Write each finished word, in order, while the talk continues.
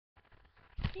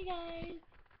Hey guys!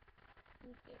 Let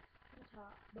me fix the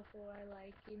top before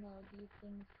these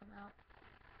things come out.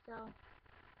 So,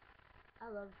 I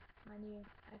love my new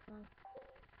iPhone.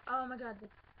 Oh my god,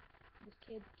 this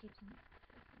kid keeps me.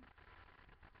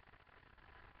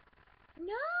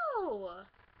 No!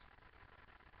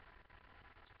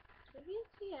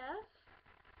 WTF?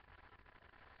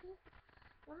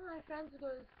 One of my friends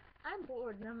goes, I'm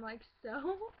bored, and I'm like,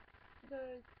 so? He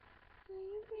goes, can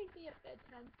you read me a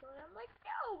bedtime story? I'm like,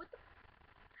 no! What the?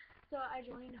 So I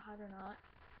joined Hot or Not.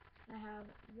 I have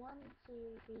 1, 2,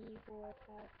 3, 4,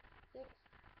 5, 6,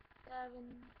 7,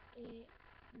 8,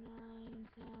 9,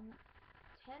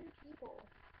 10 people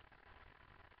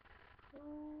who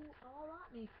all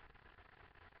want me.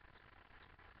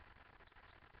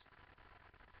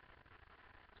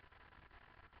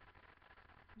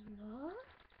 What?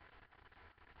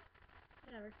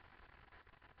 Whatever.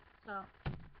 So,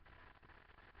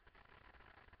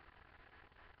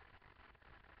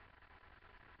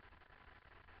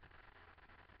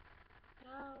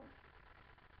 oh,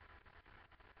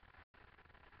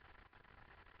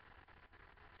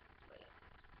 wait,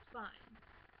 fine.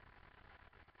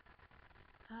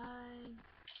 Hi.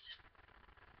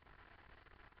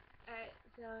 Alright,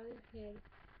 so this kid,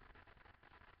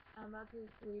 I'm about to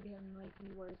read him like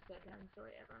the worst bedtime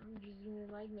story ever. I'm just gonna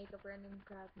like make up random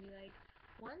crap and be like,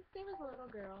 once there was a little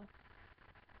girl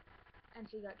and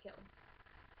she got killed.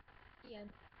 The end.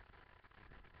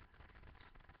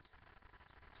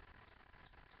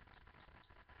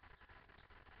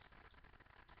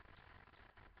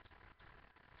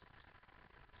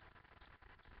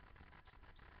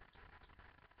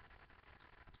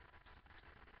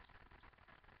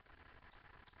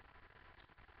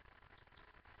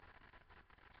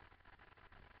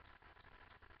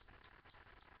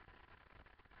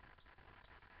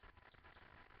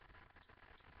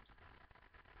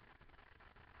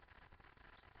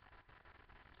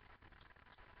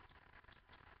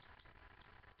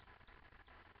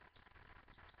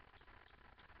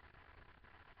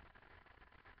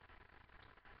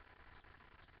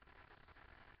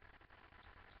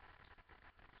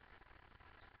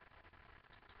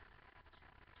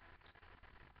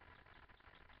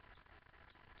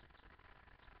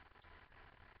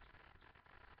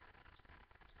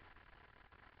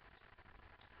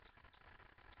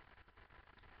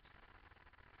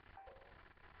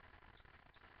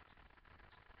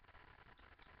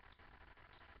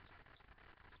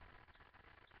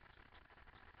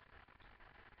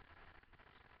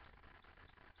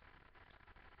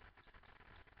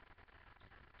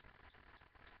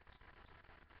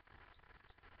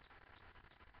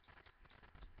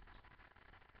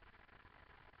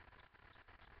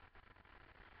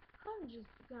 I'm just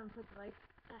gonna put like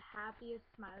the happiest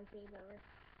smiley face ever.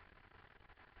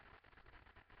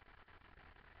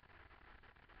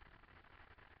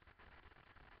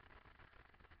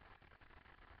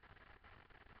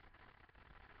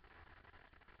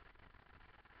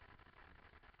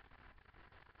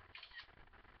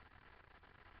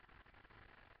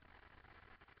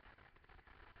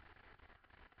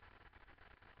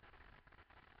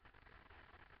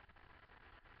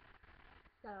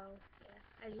 So,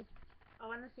 yeah, I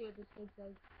wanna see what this kid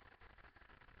says.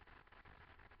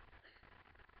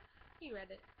 He read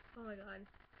it. Oh my god.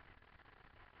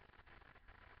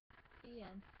 The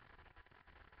end.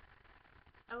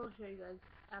 I will show you guys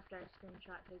after I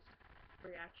screenshot his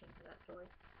reaction to that story.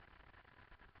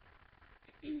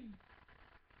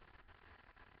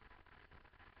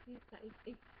 He's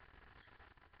typing.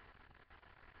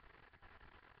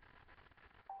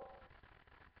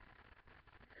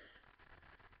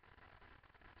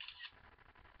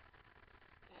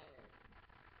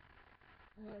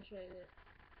 I'm gonna show you this.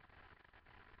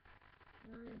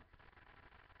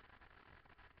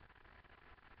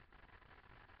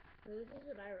 So this is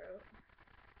what I wrote.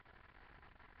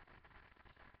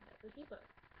 That's what he put.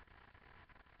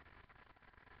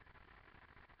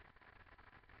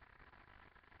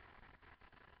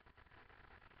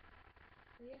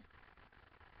 So yeah.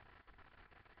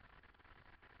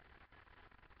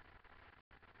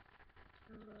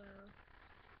 Hello.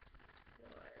 Your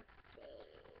face.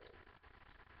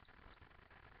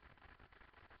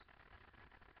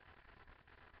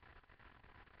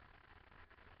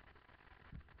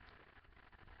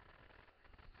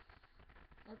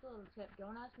 That's a little tip.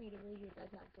 Don't ask me to read your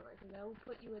bedtime story, because I will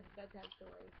put you in the bedtime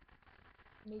story.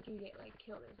 Make you get, like,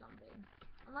 killed or something.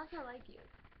 Unless I like you.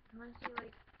 Unless you're,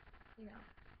 like, you know.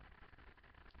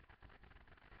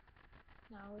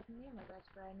 No, with me and my best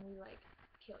friend, we, like,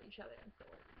 kill each other in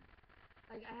stories.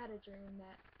 Like, I had a dream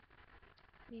that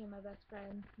me and my best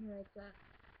friend, Maritza,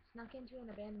 snuck into an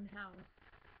abandoned house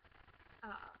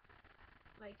uh,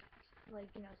 like,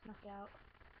 snuck out,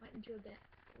 went into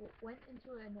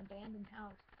an abandoned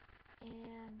house,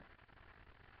 and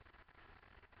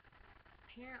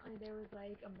apparently there was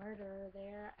like a murderer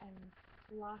there, and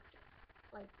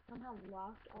somehow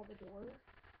locked all the doors,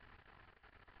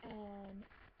 and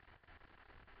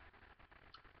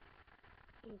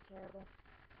it was terrible.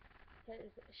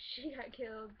 Cause she got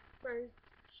killed first.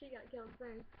 She got killed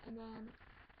first, and then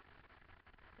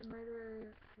the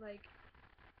murderer like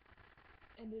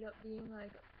ended up being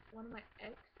like one of my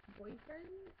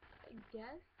ex-boyfriends, I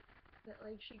guess, that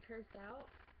like she cursed out,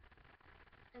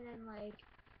 and then like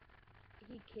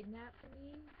he kidnapped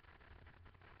me,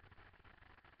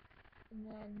 and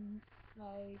then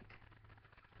like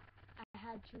I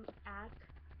had to act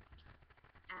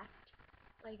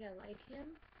like I like him,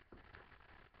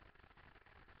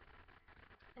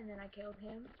 and then I killed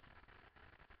him,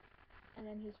 and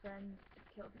then his friend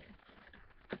killed me.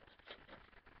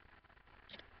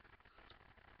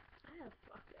 I have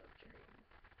fucked up dreams.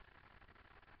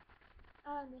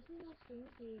 This is my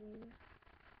screensaver.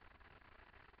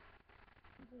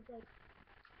 This is like,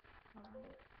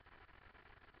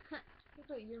 that's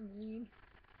what you're mean.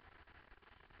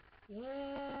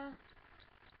 Yeah.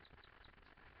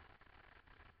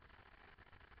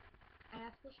 I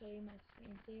have to show you my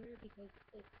screensaver because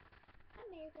it's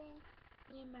amazing.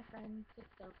 Me and my friend took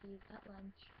selfies at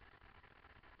lunch.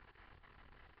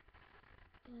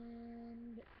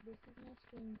 And this is my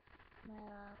screen, my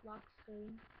lock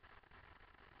screen.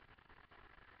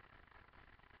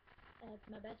 It's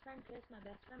my best friend Chris, my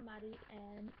best friend Maddie,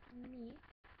 and me,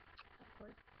 of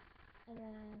course. And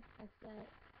then I set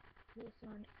this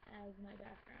one as my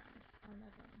background on my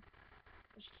phone,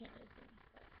 which you can't really see,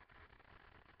 but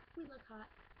we look hot.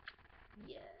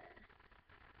 Yeah.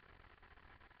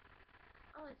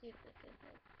 I want to see if this is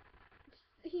it.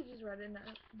 He just read it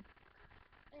up.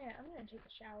 Yeah, I'm gonna take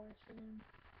a shower soon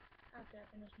after I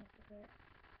finish my cigarette.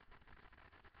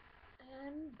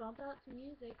 And bump out some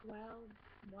music while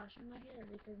washing my hair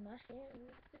because my hair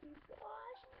needs to be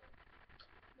washed.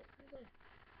 This is it.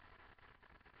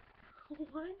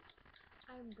 What?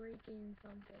 I'm breaking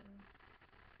something.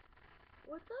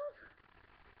 What the?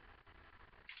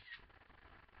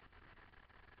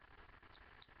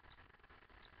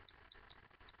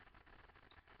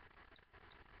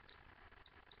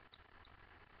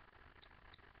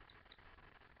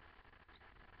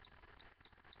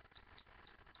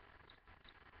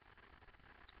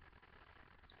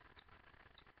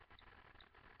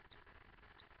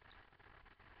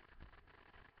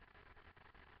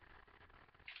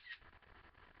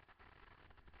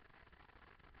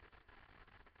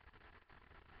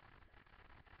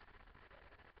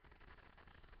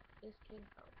 This kid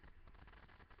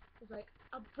was like,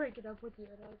 I'll break it up with you.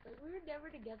 And I was like, we were never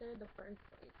together in the first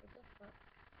place. What the fuck?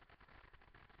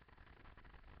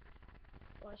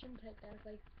 Watch him type that. I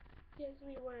was like, yes,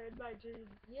 we were in my dreams.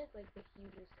 He has like the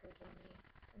hugest crush on me.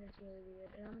 And it's really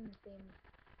weird. And I'm in the same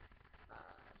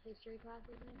history class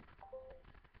as him.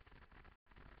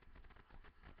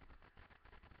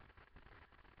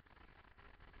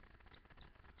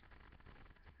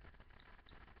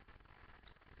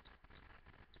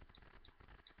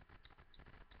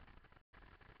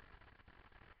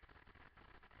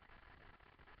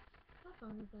 My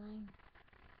phone is dying.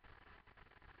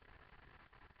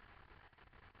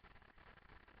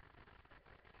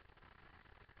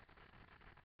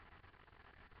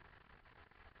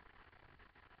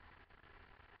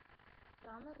 So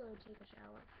I'm gonna go take a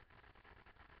shower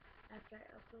after I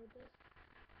upload this.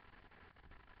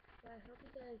 So I hope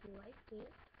you guys liked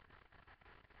it.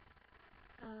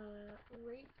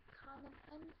 Rate, comment,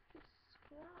 and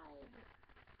subscribe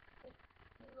if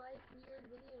you like weird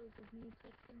videos of me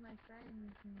texting my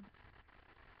friends and,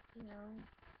 you know,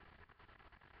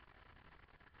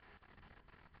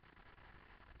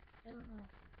 I don't know.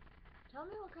 Tell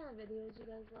me what kind of videos you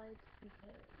guys like,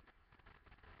 because,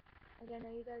 like, I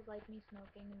know you guys like me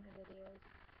smoking in the videos,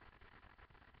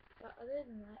 but other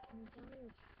than that, can you tell me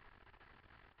what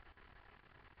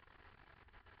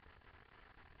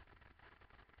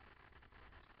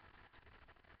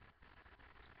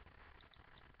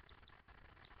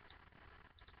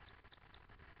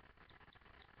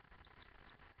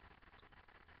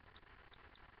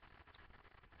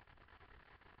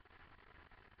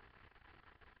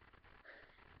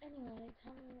Anyway,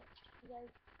 tell me what you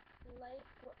guys like,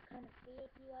 what kind of videos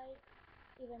you like,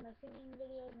 either my singing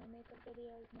videos, my makeup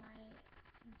videos, my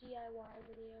DIY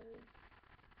videos,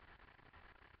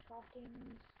 talking,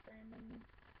 random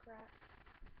crap.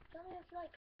 Tell me what you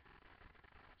like.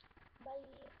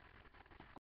 Bye.